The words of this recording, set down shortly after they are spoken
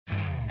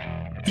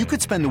You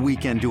could spend the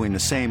weekend doing the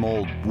same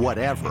old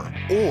whatever,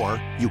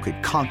 or you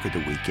could conquer the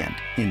weekend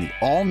in the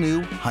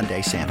all-new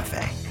Hyundai Santa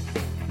Fe.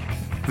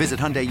 Visit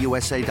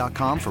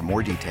HyundaiUSA.com for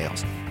more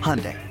details.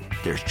 Hyundai,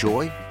 there's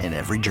joy in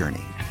every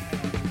journey.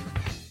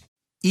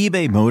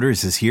 eBay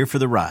Motors is here for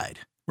the ride.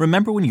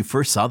 Remember when you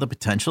first saw the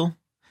potential?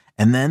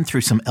 And then through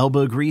some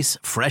elbow grease,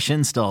 fresh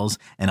installs,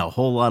 and a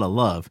whole lot of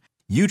love,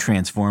 you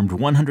transformed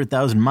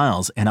 100,000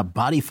 miles and a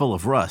body full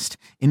of rust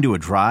into a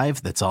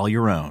drive that's all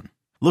your own.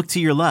 Look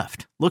to your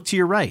left. Look to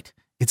your right.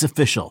 It's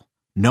official.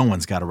 No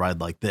one's got a ride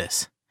like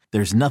this.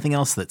 There's nothing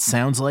else that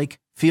sounds like,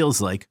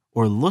 feels like,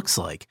 or looks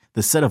like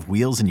the set of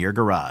wheels in your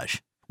garage.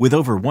 With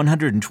over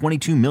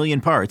 122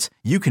 million parts,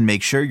 you can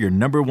make sure your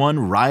number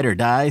one ride or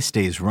die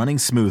stays running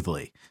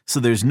smoothly.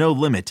 So there's no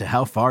limit to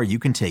how far you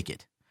can take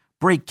it.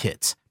 Brake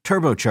kits,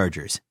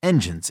 turbochargers,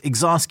 engines,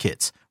 exhaust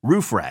kits,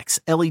 roof racks,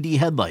 LED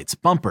headlights,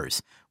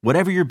 bumpers,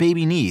 whatever your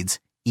baby needs,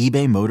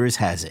 eBay Motors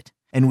has it.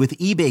 And with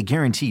eBay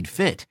Guaranteed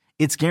Fit,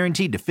 it's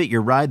guaranteed to fit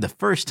your ride the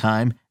first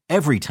time,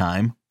 every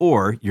time,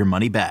 or your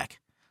money back.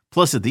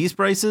 Plus, at these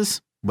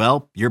prices,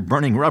 well, you're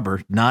burning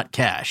rubber, not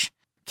cash.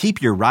 Keep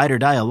your ride or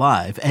die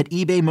alive at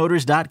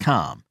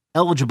ebaymotors.com.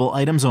 Eligible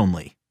items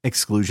only.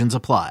 Exclusions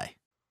apply.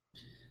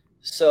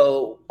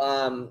 So,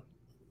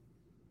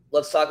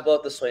 let's talk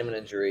about the Swayman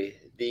injury.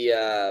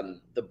 The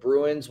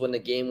Bruins, when the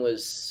game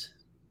was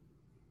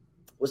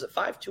it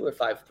 5-2 or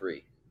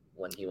 5-3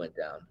 when he went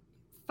down?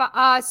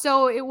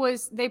 So it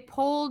was,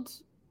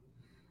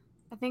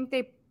 I think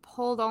they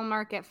pulled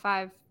Ullmark at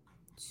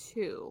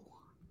 5-2.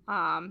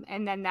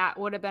 And then that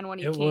would have been when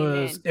he came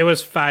in. It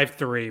was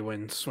 5-3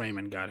 when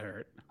Swayman got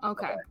hurt.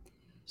 Okay.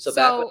 So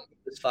back when it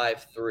was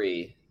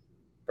 5-3,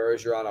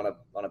 Bergeron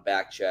on a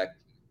back check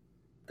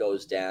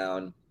goes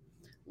down.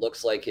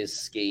 Looks like his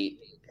skate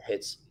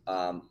hits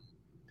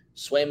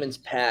Swayman's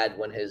pad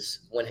when his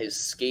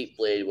skate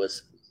blade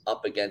was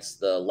up against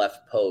the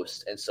left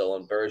post, and so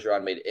when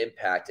Bergeron made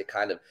impact, it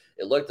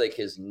looked like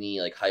his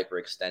knee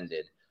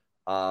hyperextended.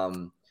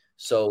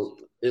 So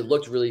it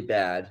looked really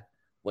bad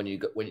when you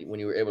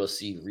were able to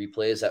see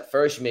replays. At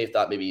first, you may have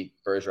thought maybe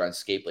Bergeron's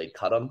skate blade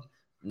cut him.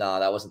 No,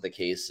 that wasn't the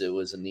case. It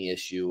was a knee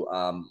issue.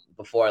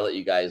 Before I let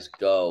you guys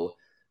go,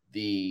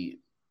 the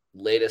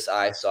latest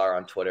I saw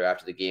on Twitter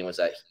after the game was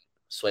that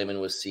Swayman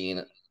was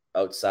seen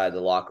outside the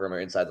locker room or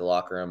inside the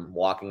locker room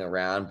walking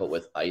around, but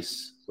with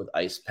ice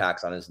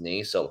packs on his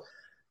knee. So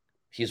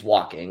he's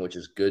walking, which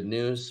is good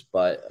news,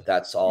 but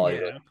that's all.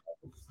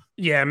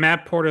 Yeah,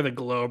 Matt Porter, the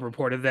Globe,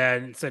 reported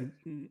that and said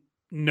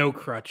no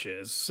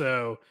crutches.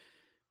 So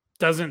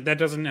that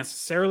doesn't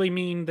necessarily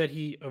mean that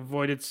he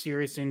avoided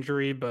serious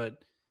injury, but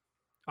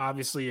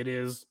obviously it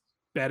is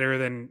better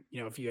than,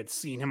 if you had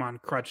seen him on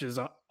crutches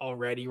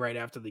already right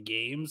after the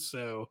game.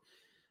 So,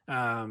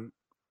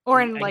 or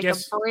in a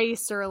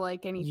brace or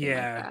anything like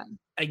that.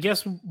 I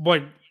guess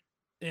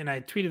and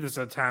I tweeted this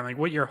at the time,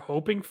 what you're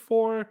hoping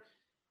for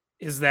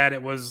is that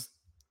it was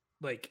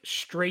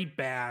straight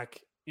back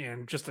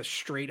and just a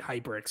straight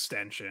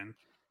hyperextension.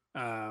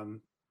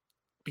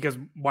 Because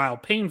while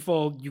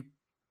painful,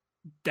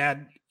 that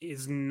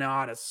is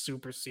not a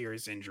super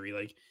serious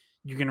injury.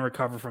 You can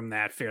recover from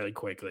that fairly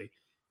quickly.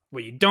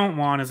 What you don't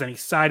want is any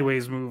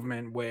sideways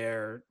movement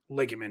where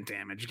ligament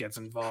damage gets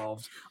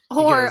involved.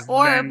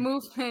 Or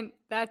movement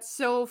that's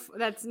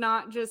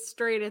not just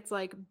straight, it's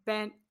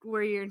bent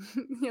where your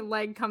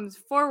leg comes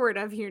forward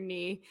of your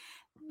knee.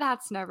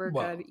 That's never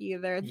good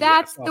either.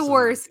 That's the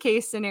worst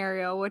case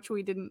scenario, which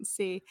we didn't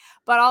see.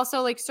 But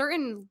also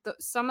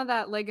some of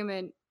that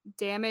ligament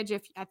damage,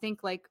 if I think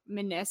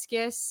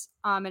meniscus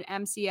and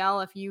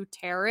MCL, if you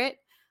tear it,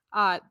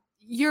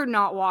 you're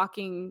not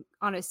walking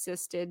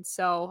unassisted.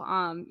 So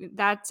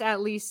that's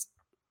at least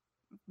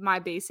my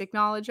basic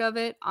knowledge of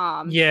it.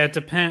 It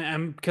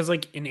depends, because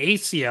in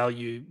ACL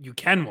you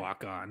can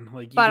walk on,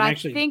 but I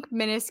think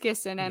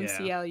meniscus and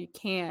MCL you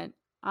can't.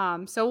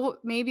 So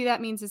maybe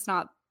that means it's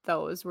not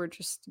those. We're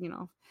just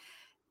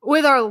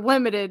with our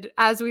limited,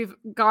 as we've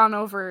gone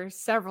over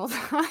several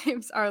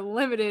times, our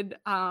limited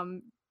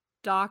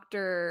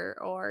doctor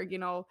or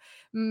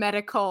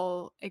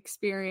medical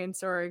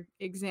experience or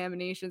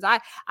examinations.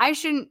 I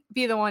shouldn't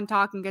be the one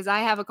talking because I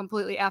have a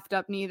completely effed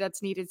up knee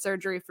that's needed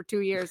surgery for 2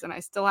 years and I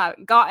still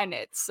haven't gotten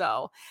it.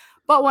 So,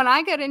 but when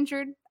I got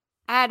injured,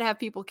 I had to have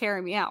people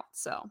carry me out.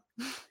 So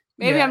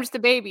maybe I'm just a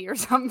baby or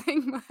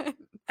something. But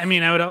I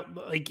mean, I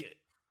would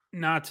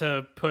not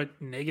to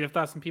put negative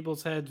thoughts in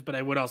people's heads, but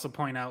I would also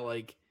point out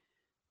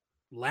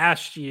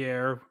last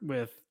year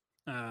with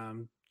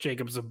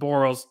Jacob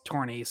Zaborov's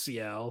torn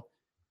ACL,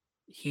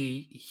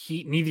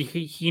 neither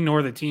he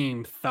nor the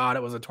team thought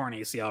it was a torn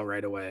ACL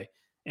right away.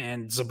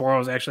 And Zaborov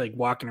was actually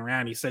walking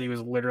around. He said he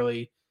was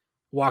literally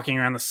walking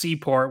around the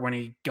seaport when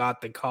he got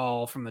the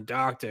call from the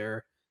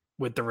doctor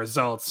with the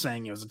results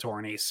saying it was a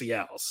torn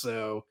ACL.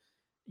 So,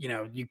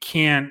 you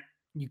can't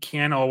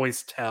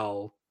always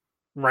tell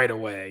right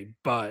away.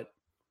 But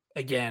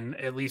again,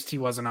 at least he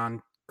wasn't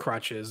on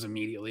crutches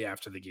immediately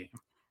after the game.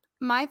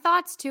 My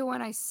thoughts too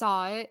when I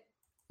saw it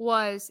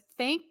was,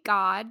 thank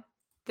God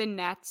the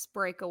Nets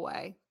break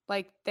away.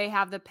 like they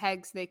have the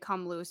pegs, they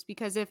come loose,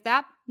 because if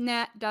that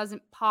net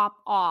doesn't pop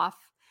off,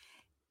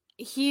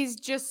 he's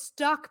just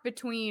stuck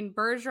between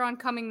Bergeron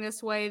coming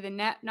this way, the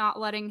net not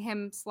letting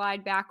him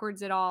slide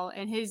backwards at all,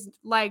 and his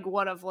leg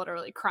would have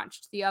literally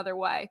crunched the other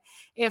way.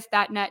 If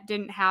that net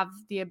didn't have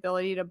the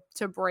ability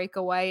to break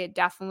away, it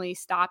definitely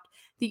stopped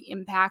the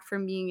impact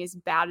from being as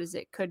bad as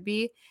it could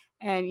be.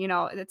 And,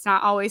 it's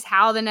not always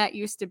how the net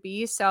used to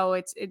be. So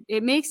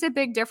it makes a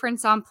big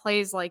difference on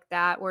plays like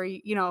that where,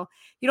 you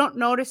don't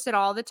notice it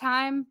all the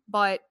time,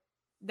 but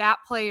that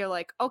play, you're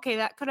like, okay,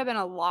 that could have been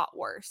a lot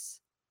worse.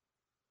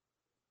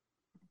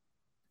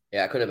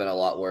 Yeah, it could have been a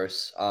lot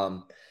worse.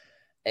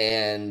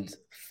 And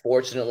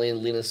fortunately,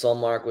 Linus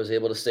Ullmark was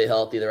able to stay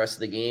healthy the rest of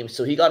the game.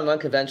 So he got an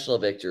unconventional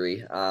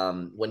victory.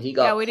 When he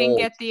got we didn't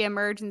get the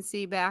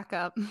emergency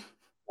backup.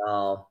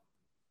 No.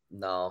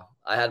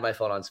 I had my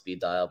phone on speed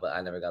dial, but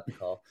I never got the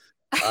call.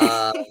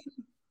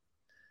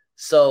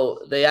 So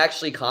they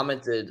actually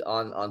commented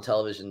on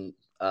television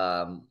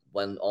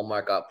when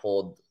Ullmark got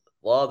pulled.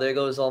 Well, there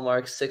goes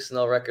Ullmark's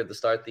 6-0 record to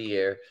start the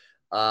year.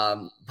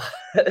 But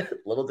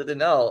little did they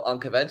know,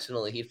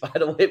 unconventionally, he'd find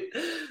a way.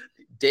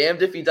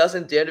 Damned if he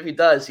doesn't, damned if he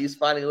does. He's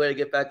finding a way to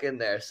get back in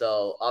there.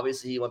 So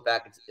obviously he went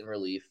back in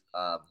relief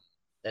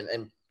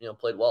and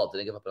played well.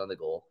 Didn't give up another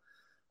goal.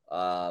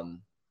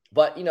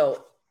 But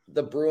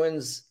the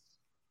Bruins,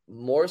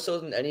 more so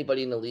than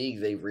anybody in the league,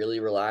 they really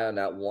rely on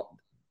that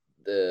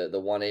the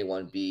 1A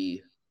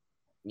 1B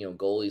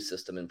goalie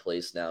system in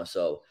place now.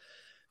 So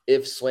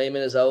if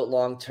Swayman is out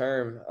long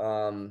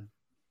term,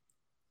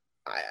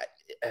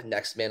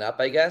 next man up,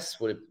 I guess.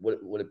 Would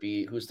it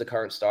be who's the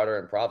current starter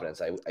in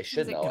Providence? I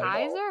should know.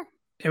 Kaiser?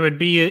 It would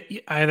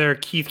be either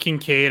Keith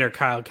Kincaid or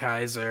Kyle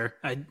Kaiser.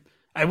 I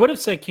would have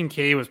said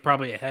Kincaid was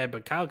probably ahead,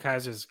 but Kyle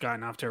Kaiser's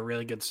gotten off to a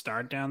really good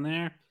start down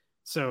there.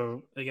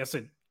 So I guess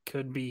it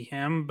could be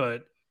him,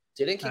 but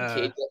didn't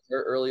Kincaid get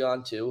hurt early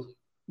on too?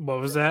 What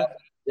was that?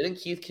 Didn't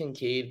Keith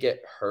Kincaid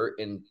get hurt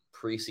in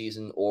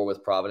preseason or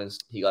with Providence?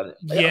 He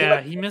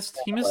missed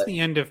the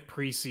end of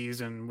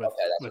preseason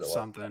with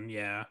something.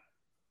 Yeah.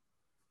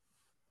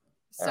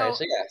 All right,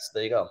 so yes,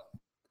 there you go.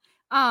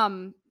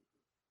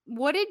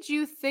 What did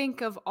you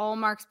think of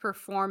Ullmark's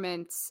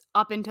performance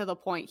up until the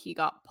point he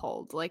got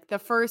pulled? Like the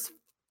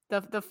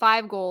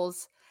 5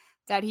 goals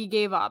that he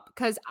gave up?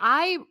 Because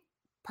I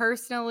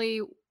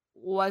personally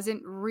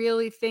wasn't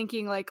really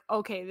thinking like,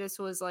 okay, this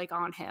was like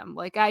on him.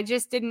 Like I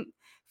just didn't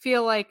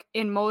feel like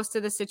in most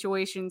of the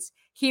situations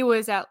he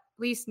was at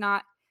least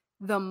not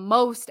the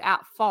most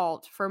at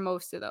fault for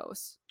most of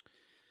those.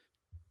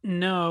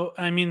 No,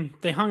 I mean,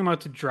 they hung him out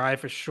to dry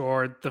for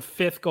sure. The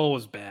 5th goal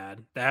was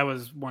bad. That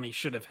was one he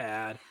should have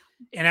had.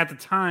 And at the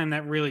time,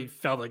 that really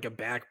felt like a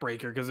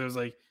backbreaker because it was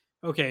like,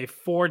 okay,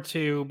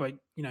 4-2, but,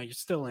 you're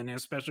still in it,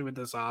 especially with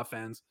this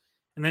offense.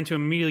 And then to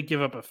immediately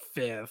give up a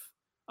 5th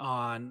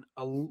on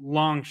a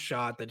long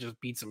shot that just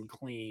beats him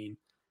clean,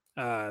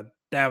 that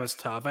was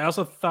tough. I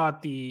also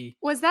thought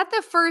Was that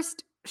the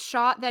first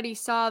shot that he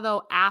saw,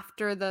 though,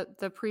 after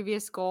the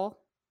previous goal?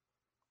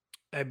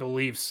 I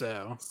believe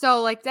so.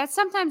 So like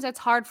sometimes that's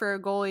hard for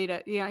a goalie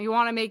to, you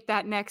want to make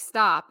that next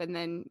stop. And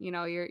then,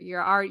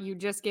 you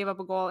just gave up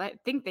a goal. I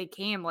think they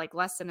came like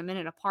less than a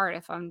minute apart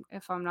if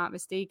I'm not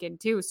mistaken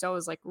too. So it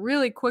was like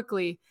really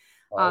quickly,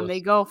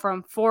 they go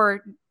from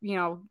 4,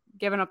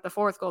 giving up the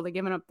 4th goal to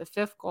giving up the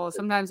 5th goal.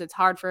 Sometimes it's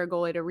hard for a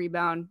goalie to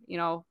rebound,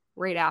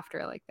 right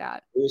after like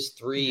that. It was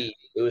 3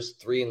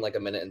 in like a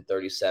minute and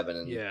 37.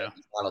 And the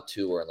final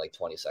 2 were in like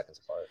 20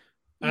 seconds apart.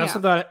 I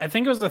also thought, I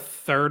think it was the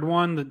 3rd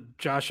one that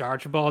Josh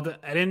Archibald,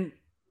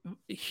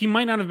 he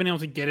might not have been able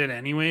to get it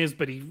anyways,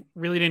 but he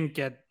really didn't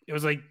get, it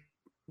was like,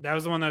 that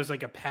was the one that was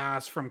like a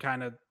pass from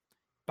kind of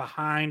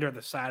behind or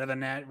the side of the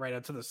net right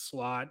out to the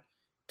slot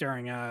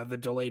during the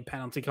delayed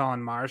penalty call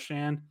on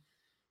Marchand.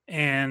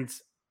 And,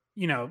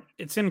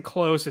 it's in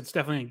close. It's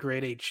definitely a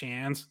grade A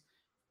chance,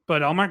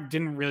 but Ullmark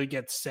didn't really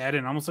get set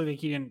and almost like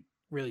he didn't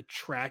really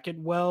track it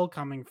well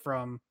coming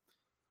from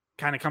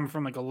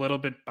like a little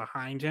bit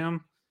behind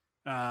him.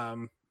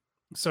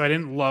 So I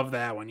didn't love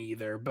that one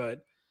either,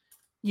 but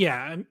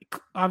yeah,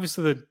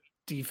 obviously the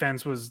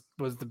defense was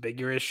the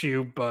bigger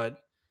issue, but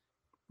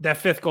that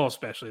 5th goal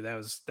especially, that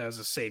was a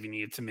save he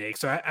needed to make.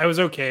 So I was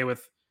okay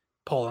with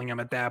pulling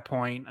him at that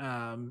point.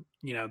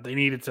 They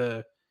needed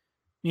to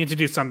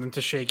do something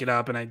to shake it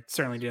up, and I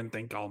certainly didn't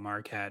think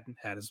Ullmark had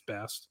his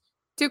best.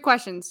 2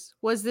 questions.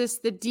 Was this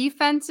the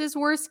defense's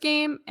worst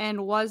game,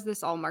 and was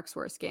this Ullmark's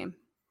worst game?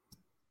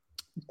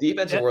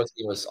 Defensive worst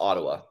game was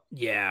Ottawa.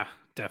 Yeah,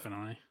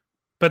 definitely.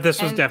 But this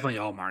was definitely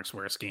Ullmark's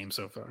worst game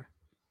so far.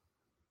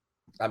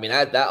 I mean,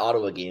 that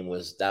Ottawa game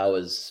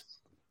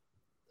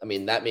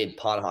that made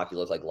pond hockey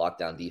look like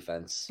lockdown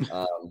defense.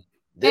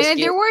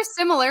 There were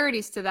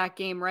similarities to that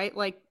game, right?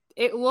 Like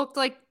it looked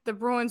like the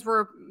Bruins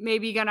were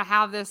maybe going to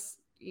have this,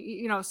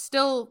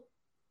 still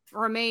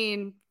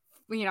remain,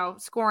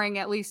 scoring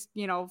at least,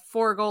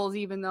 4 goals,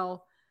 even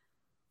though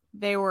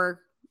they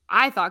were,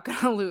 I thought, going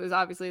to lose.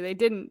 Obviously they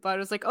didn't, but it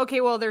was like,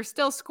 okay, well, they're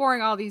still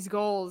scoring all these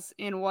goals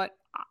in what,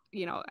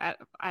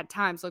 at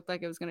times looked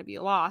like it was going to be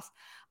a loss.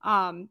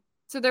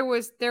 So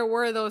there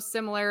were those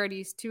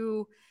similarities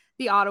to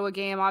the Ottawa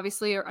game,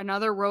 obviously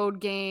another road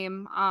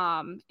game,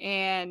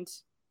 and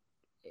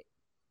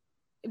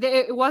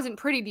it wasn't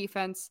pretty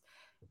defense,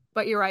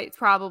 but you're right, it's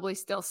probably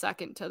still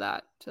second to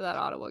that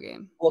Ottawa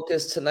game. Well,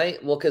 because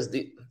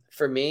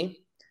for me,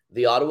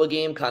 the Ottawa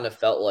game kind of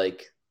felt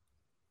like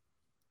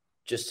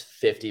just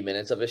 50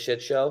 minutes of a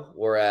shit show,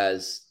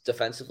 whereas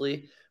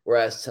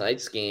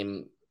tonight's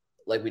game,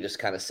 like we just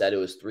kind of said, it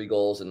was 3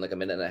 goals in like a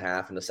minute and a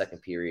half in the second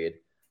period.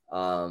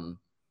 But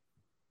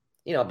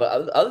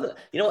other than,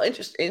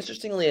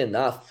 interestingly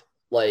enough,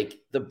 like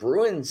the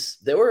Bruins,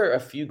 there were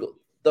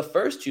the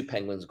first 2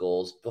 Penguins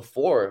goals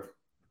before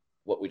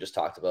what we just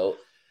talked about,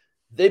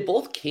 they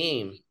both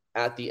came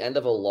at the end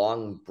of a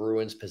long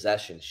Bruins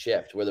possession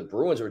shift where the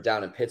Bruins were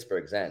down in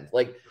Pittsburgh's end.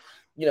 Like,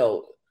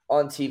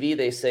 on TV,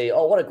 they say,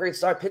 oh, what a great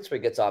start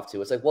Pittsburgh gets off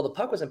to. It's like, well, the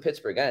puck was in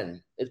Pittsburgh's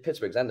end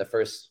the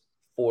first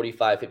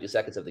 45, 50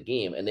 seconds of the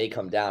game, and they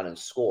come down and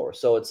score.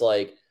 So it's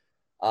like,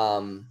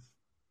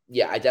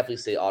 yeah, I definitely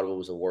say Ottawa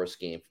was a worse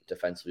game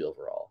defensively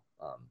overall.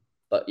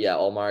 But yeah,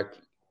 Ullmark,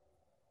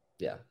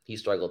 yeah, he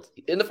struggled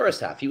in the first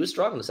half. He was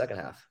strong in the second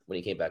half when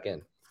he came back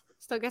in.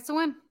 Still gets a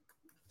win.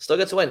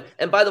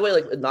 And by the way,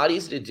 like, not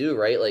easy to do,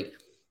 right? Like,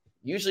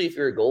 usually if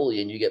you're a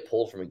goalie and you get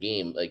pulled from a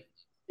game, like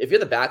if you're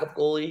the backup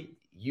goalie,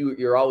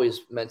 you're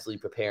always mentally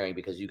preparing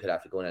because you could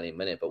have to go in any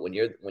minute. But when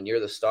you're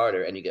the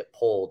starter and you get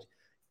pulled,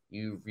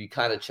 you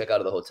kind of check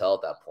out of the hotel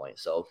at that point.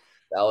 So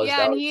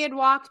he had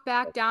walked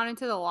back down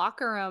into the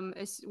locker room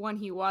when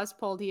he was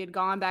pulled. He had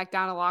gone back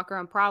down to the locker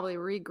room, probably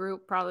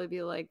regroup, probably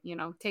be like,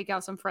 take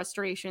out some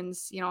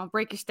frustrations,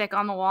 break your stick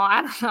on the wall.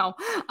 I don't know.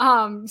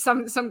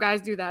 Some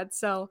guys do that.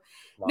 So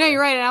no,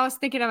 you're right. And I was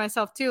thinking to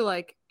myself too,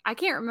 like, I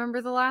can't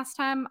remember the last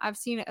time I've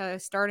seen a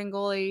starting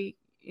goalie,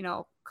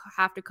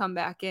 have to come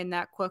back in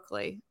that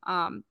quickly,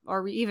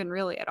 or even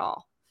really at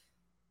all.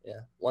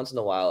 Yeah. Once in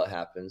a while it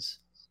happens.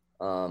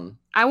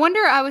 I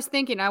was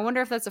thinking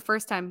if that's the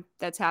first time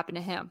that's happened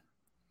to him.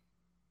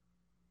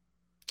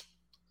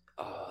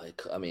 Oh,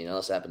 I mean,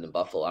 unless it happened in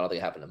Buffalo. I don't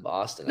think it happened in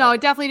Boston. No,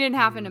 it definitely didn't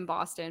happen in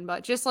Boston,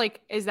 but just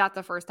like, is that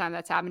the first time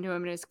that's happened to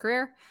him in his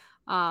career?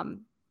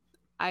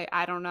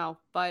 I don't know,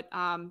 but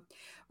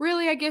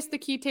really, I guess the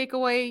key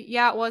takeaway,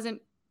 it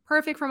wasn't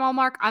perfect from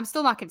Ullmark. I'm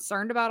still not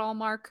concerned about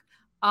Ullmark.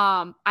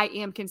 I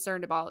am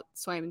concerned about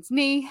Swayman's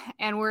knee,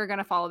 and we're going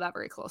to follow that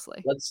very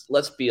closely.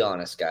 Let's be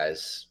honest,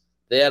 guys.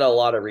 They had a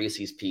lot of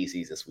Reese's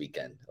Pieces this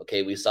weekend.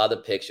 Okay, we saw the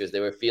pictures. They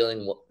were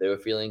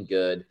feeling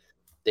good.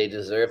 They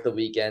deserve the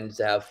weekend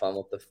to have fun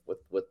with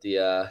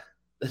the.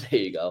 There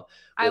you go.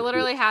 I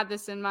literally had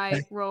this in my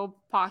robe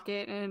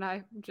pocket, and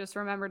I just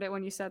remembered it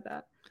when you said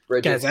that.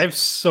 Guys, I have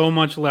so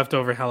much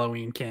leftover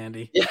Halloween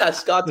candy. Yeah,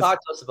 Scott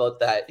talked to us about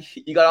that.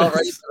 You got all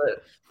ready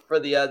for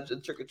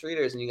the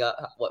trick-or-treaters, and you got,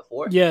 what,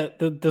 4? Yeah,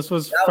 this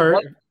was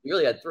first. You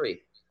really had 3.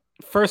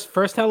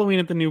 First Halloween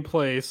at the new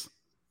place.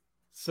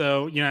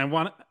 So, I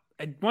want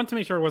to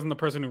make sure I wasn't the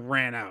person who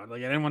ran out. Like,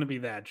 I didn't want to be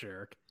that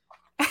jerk.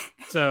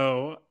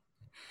 So,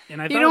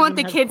 and I you don't want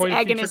the kids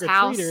egging his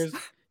house.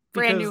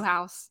 Brand new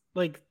house.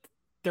 Like,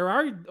 there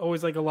are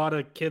always like a lot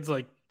of kids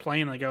like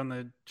playing like out in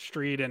the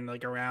street and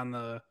like around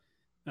the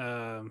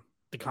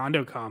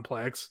condo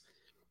complex.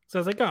 So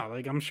I was like, oh,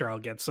 like I'm sure I'll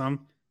get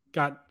some.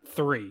 Got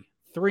 3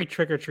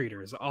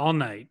 trick-or-treaters all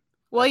night.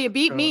 Well, you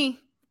beat me.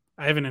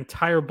 I have an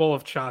entire bowl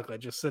of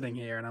chocolate just sitting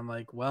here, and I'm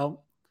like,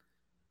 well,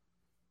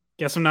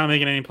 guess I'm not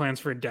making any plans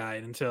for a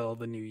diet until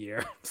the new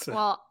year. So.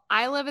 Well,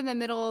 I live in the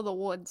middle of the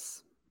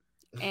woods,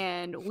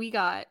 and we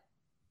got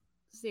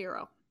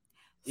 0.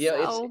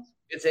 Yeah, so...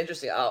 it's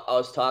interesting. I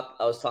was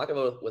talking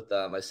about with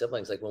my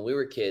siblings, like when we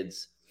were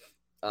kids,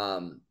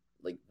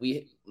 like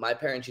my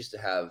parents used to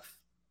have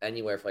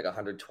anywhere from like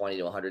 120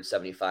 to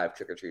 175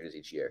 trick-or-treaters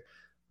each year.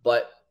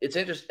 But it's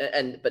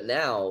interesting, but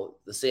now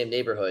the same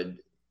neighborhood,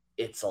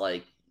 it's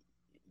like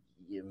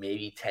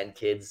maybe 10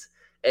 kids,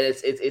 and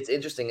it's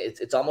interesting.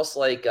 It's almost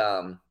like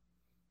where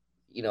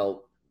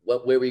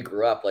we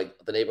grew up, like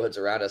the neighborhoods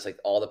around us, like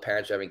all the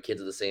parents are having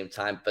kids at the same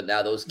time. But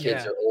now those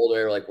kids are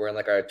older, like we're in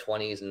like our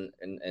 20s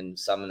and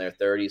some in their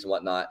 30s and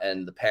whatnot,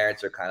 and the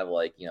parents are kind of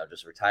like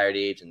just retired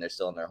age, and they're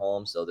still in their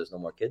homes, so there's no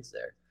more kids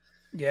there.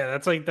 Yeah,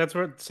 that's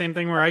what same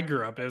thing where I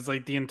grew up. It was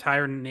like the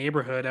entire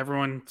neighborhood.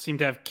 Everyone seemed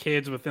to have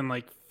kids within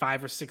like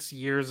 5 or 6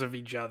 years of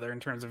each other in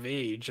terms of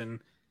age, and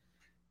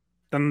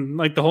then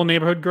like the whole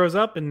neighborhood grows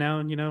up, and now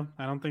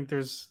I don't think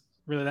there's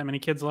really that many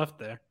kids left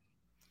there.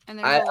 And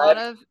there's a lot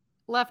of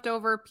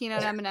leftover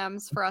peanut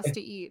M&Ms for us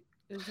to eat.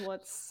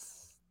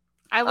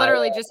 I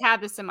literally just had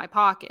this in my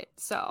pocket,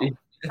 so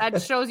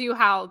that shows you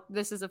how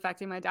this is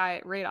affecting my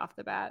diet right off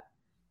the bat.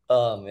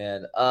 Oh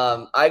man,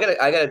 I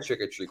got a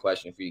trick-or-treat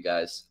question for you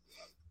guys.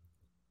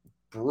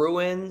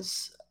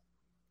 Bruins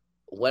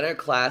Winter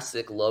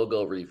Classic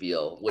logo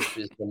reveal, which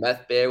is the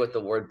meth bear with the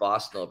word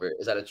Boston over it.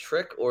 Is that a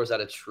trick or is that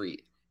a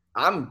treat?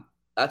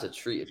 That's a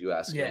treat if you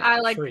ask me.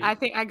 I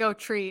think I go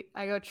treat.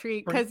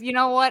 Because you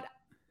know what?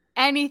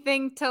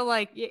 Anything to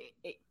like,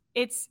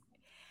 it's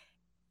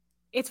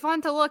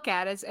fun to look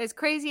at. As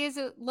crazy as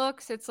it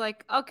looks, it's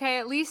like, okay,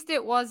 at least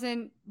it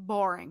wasn't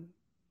boring.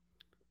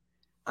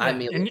 I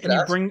mean, and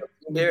you bring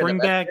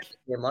back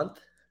a month.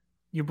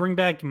 You bring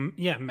back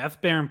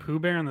Meth Bear and Pooh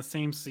Bear in the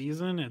same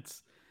season.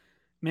 It's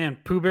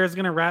Pooh Bear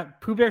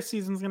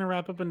season's gonna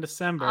wrap up in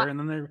December, and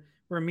then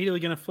we're immediately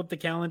gonna flip the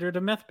calendar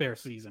to Meth Bear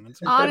season.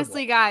 It's incredible.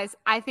 Honestly, guys,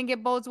 I think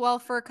it bodes well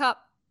for a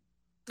cup.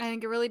 I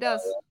think it really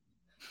does.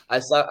 I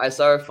saw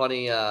a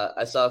funny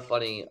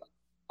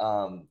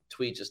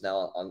tweet just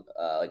now on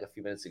like a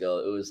few minutes ago.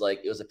 It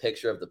was a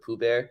picture of the Pooh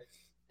Bear,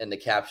 and the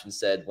caption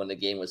said when the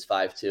game was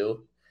 5-2,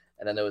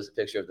 and then there was a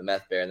picture of the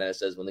Meth Bear, and then it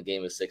says when the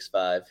game was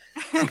 6-5.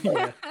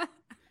 Yeah.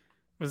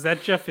 Was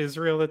that Jeff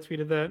Israel that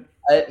tweeted that?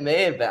 It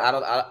may have been.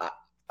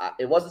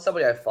 It wasn't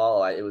somebody I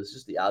follow. It was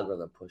just the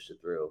algorithm pushed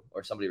it through,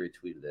 or somebody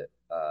retweeted it.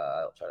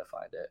 I'll try to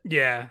find it.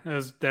 Yeah,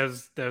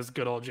 that was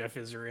good old Jeff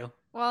Israel.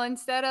 Well,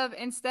 instead of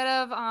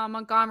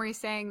Montgomery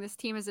saying this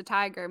team is a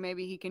tiger,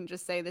 maybe he can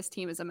just say this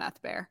team is a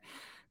Meth Bear.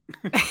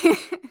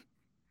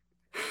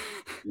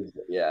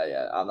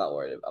 Yeah. I'm not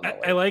worried.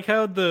 I like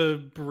how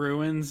the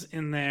Bruins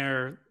in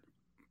their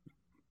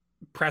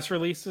press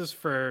releases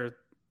for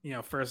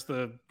first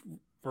the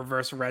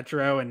reverse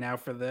retro and now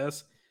for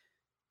this,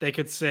 they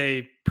could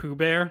say Pooh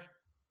Bear,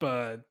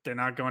 but they're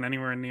not going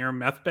anywhere near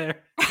Meth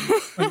Bear.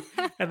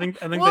 I think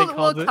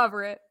we'll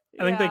cover it.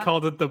 I think they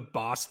called it the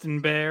Boston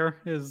Bear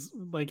is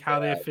like how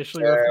they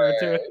officially refer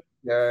to it.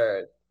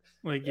 Sure.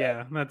 Like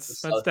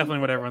that's definitely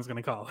what everyone's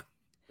gonna call it.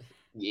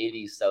 The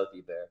 80s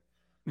Southie Bear.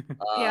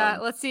 Yeah,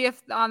 let's see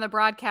if on the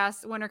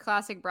Winter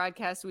Classic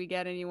broadcast we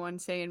get anyone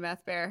saying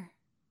Meth Bear.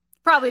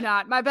 Probably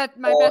not. My bet's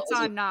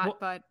on not.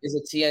 But is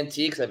it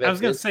TNT? Because I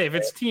was gonna say if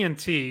it's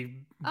TNT,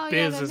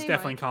 Biz is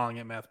definitely calling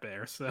it Meth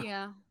Bear. So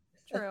yeah,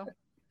 true.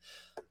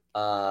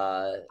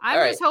 I'm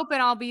just hoping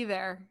I'll be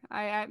there.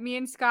 Me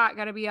and Scott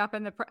got to be up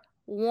in the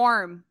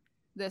warm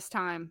this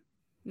time,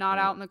 not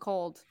out in the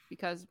cold,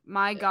 because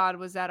my God,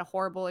 was that a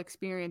horrible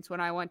experience when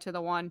I went to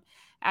the one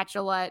at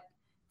Gillette,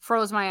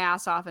 froze my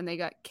ass off, and they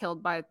got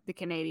killed by the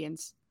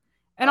Canadians.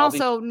 And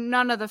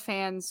none of the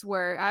fans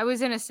were. I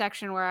was in a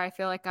section where I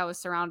feel like I was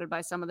surrounded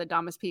by some of the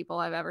dumbest people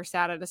I've ever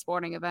sat at a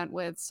sporting event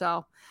with.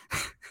 So,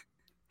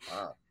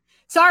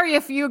 sorry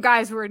if you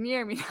guys were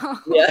near me.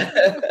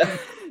 Yeah.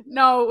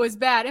 No, it was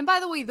bad. And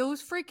by the way,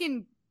 those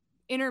freaking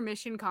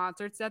intermission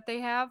concerts that they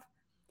have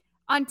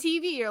on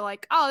TV, you're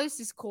like, oh, this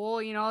is cool.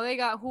 They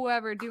got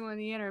whoever doing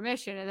the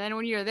intermission. And then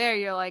when you're there,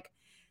 you're like,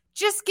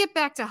 just get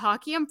back to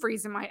hockey. I'm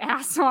freezing my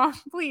ass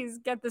off. Please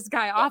get this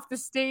guy off the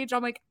stage.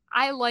 I'm like,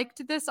 I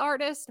liked this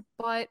artist,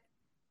 but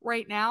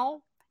right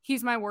now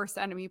he's my worst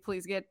enemy.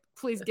 Please get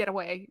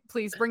away.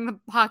 Please bring the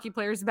hockey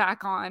players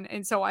back on.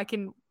 And so I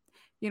can,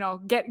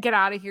 get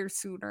out of here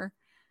sooner.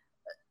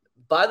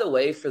 By the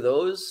way, for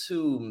those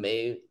who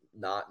may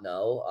not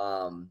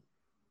know,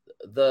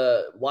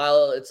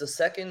 while it's the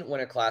second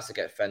Winter Classic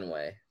at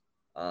Fenway,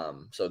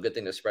 so a good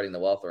thing they're spreading the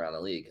wealth around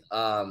the league.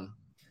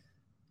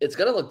 It's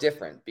going to look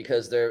different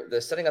because they're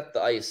setting up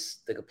the ice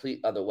the complete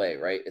other way,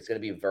 right? It's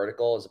going to be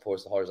vertical as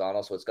opposed to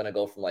horizontal, so it's going to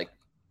go from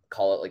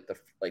call it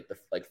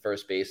the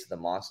first base to the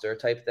monster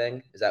type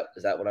thing. Is that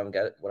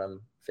what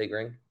I'm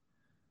figuring?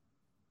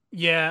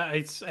 Yeah,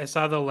 I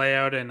saw the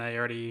layout and I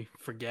already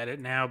forget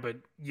it now, but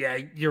yeah,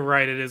 you're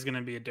right. It is going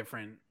to be a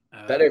different,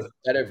 better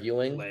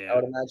viewing layout. I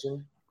would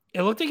imagine.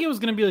 It looked like it was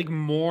going to be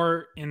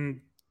more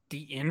in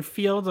the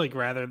infield,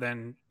 rather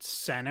than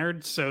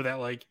centered, so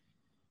that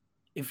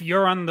if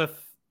you're on the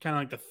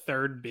kind of the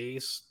third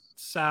base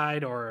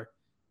side or,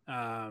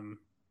 the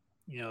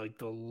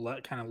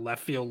kind of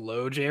left field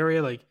loge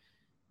area,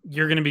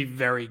 you're going to be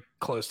very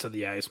close to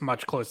the ice,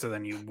 much closer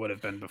than you would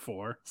have been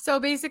before. So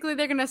basically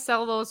they're going to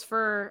sell those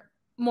for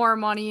more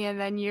money, and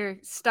then you're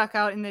stuck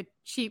out in the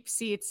cheap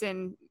seats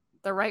in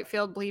the right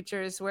field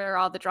bleachers where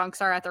all the drunks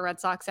are at the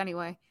Red Sox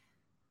anyway.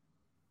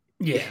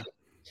 Yeah.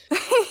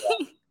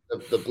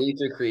 The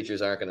bleacher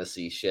creatures aren't going to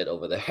see shit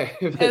over there.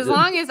 As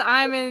long as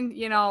I'm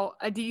in,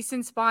 a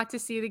decent spot to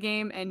see the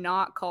game and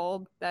not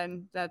cold,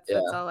 then that's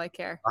all I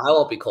care. I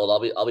won't be cold.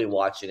 I'll be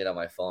watching it on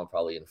my phone,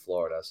 probably in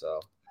Florida.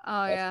 So.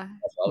 That's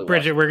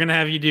Bridget, we're gonna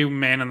have you do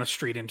man on the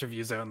street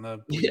interviews out in the.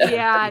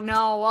 Yeah,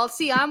 no. Well,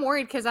 see, I'm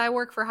worried because I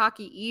work for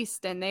Hockey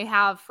East and they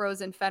have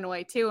Frozen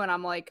Fenway too, and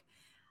I'm like,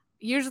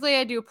 usually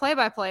I do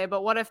play-by-play,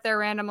 but what if they're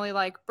randomly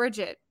like,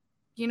 Bridget,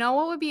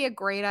 what would be a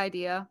great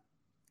idea?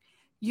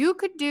 You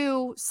could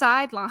do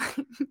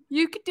sideline.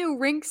 You could do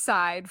rink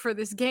side for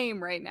this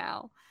game right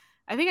now.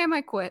 I think I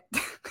might quit.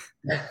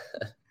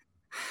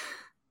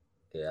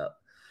 Yeah.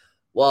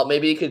 Well,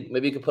 maybe you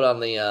could put on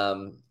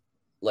the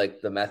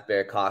the Meth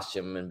Bear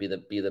costume and be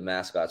the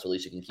mascot, so at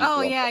least you can keep.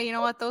 Oh yeah, you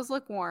know what? Those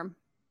look warm.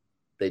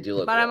 They do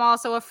look. But warm. I'm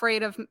also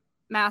afraid of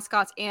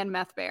mascots and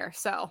Meth Bear.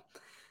 So.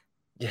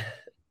 Yeah.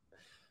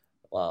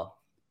 Wow.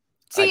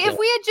 See, if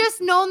we had just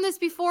known this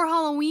before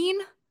Halloween,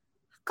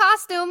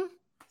 costume.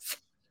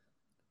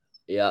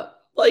 Yeah.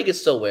 Well, you can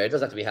still wear it. It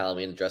doesn't have to be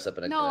Halloween and dress up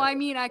in a. No, I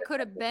mean, I could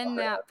have been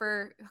that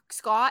for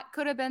Scott.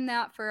 Could have been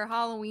that for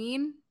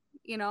Halloween.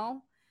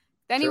 Then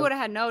he would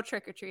have had no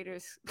trick or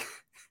treaters.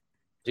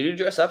 Did you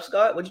dress up,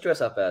 Scott? What'd you dress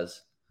up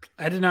as?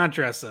 I did not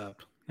dress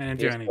up. I didn't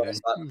do anything.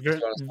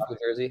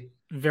 Jersey?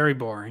 Very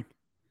boring.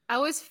 I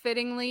was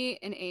fittingly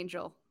an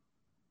angel.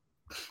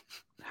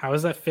 How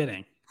is that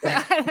fitting?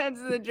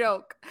 That's the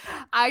joke.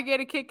 I get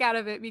a kick out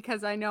of it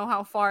because I know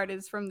how far it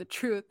is from the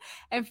truth.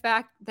 In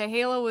fact, the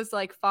halo was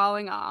like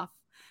falling off.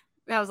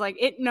 I was like,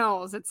 it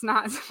knows it's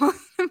not supposed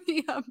to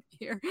be up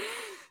here.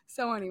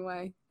 So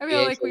anyway, I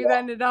feel like we've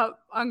ended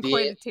up on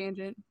quite a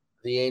tangent.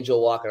 The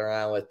angel walking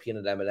around with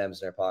peanut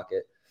M&Ms in her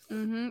pocket.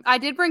 I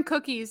did bring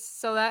cookies,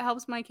 so that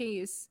helps my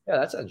case. Yeah,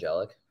 that's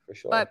angelic for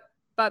sure.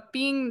 But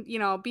being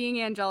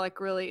angelic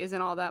really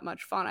isn't all that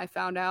much fun. I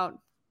found out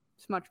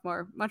it's much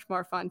more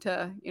fun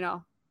to,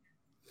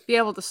 be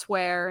able to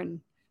swear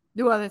and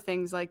do other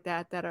things like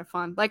that are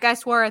fun. Like I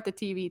swore at the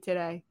TV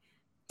today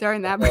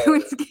during that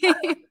Bruins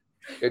game.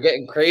 You're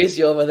getting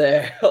crazy over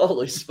there.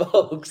 Holy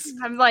smokes.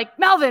 I'm like,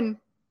 Melvin,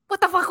 what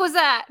the fuck was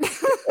that?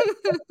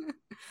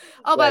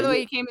 Oh, by the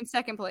way, he came in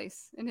second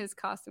place in his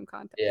costume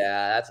contest.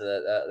 Yeah,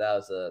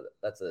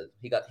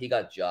 he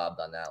got jobbed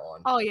on that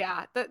one. Oh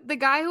yeah. The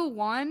guy who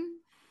won,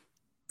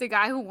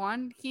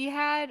 he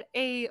had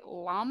a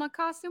llama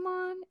costume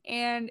on,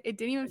 and it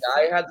didn't even fit.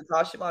 The guy had the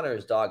costume on, or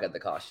his dog had the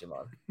costume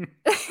on?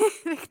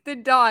 The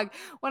dog.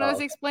 When I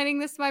was explaining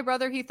this to my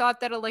brother, he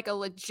thought that a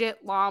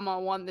legit llama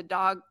won the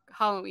dog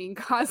Halloween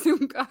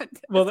costume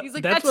contest. Well, he's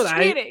like, that's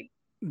cheating.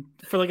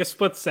 For like a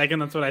split second,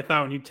 that's what I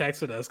thought when you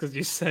texted us, because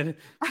you said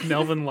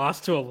Melvin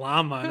lost to a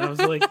llama, and I was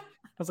like,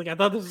 I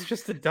thought this was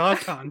just a dog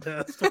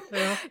contest.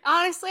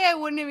 Honestly, I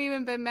wouldn't have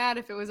even been mad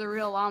if it was a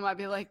real llama. I'd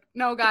be like,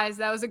 no, guys,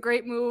 that was a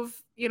great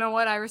move. You know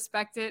what? I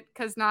respect it,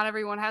 because not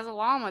everyone has a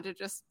llama to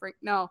just bring.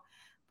 No,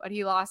 but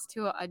he lost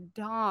to a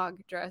dog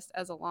dressed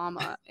as a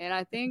llama. And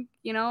I think,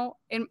 in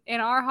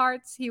our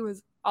hearts, he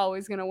was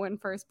always going to win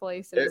first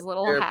place in his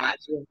little hat.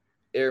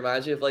 It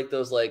reminds me of like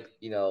those,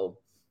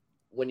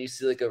 when you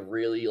see like a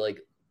really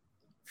like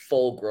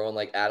full grown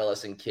like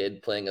adolescent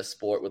kid playing a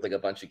sport with like a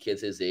bunch of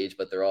kids his age,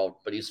 but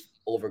he's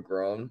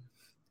overgrown,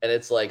 and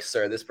it's like,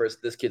 sir, this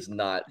kid's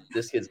not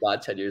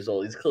 10 years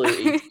old. He's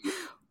clearly 18.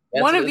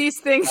 One of these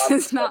things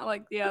is not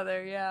like the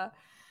other. Yeah,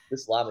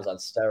 this llama's on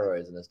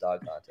steroids in this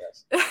dog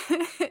contest.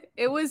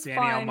 It was Danny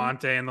fun.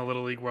 Almonte in the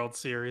Little League World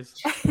Series.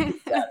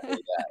 Exactly.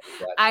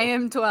 I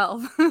am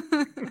 12.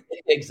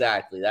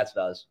 Exactly. That's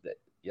what I was.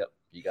 Yep,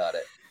 you got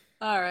it.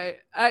 All right.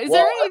 Is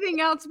there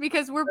anything else?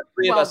 Because we're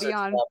well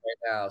beyond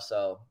right now.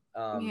 So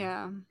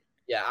yeah,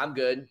 I'm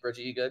good.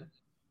 Bridget, you good?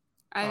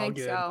 I think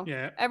good. so.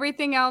 Yeah.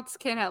 Everything else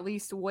can at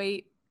least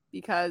wait,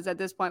 because at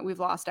this point we've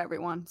lost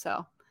everyone.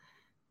 So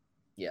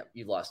yeah,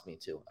 you've lost me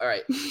too. All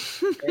right. Thanks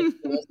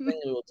for listening.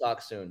 We will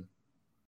talk soon.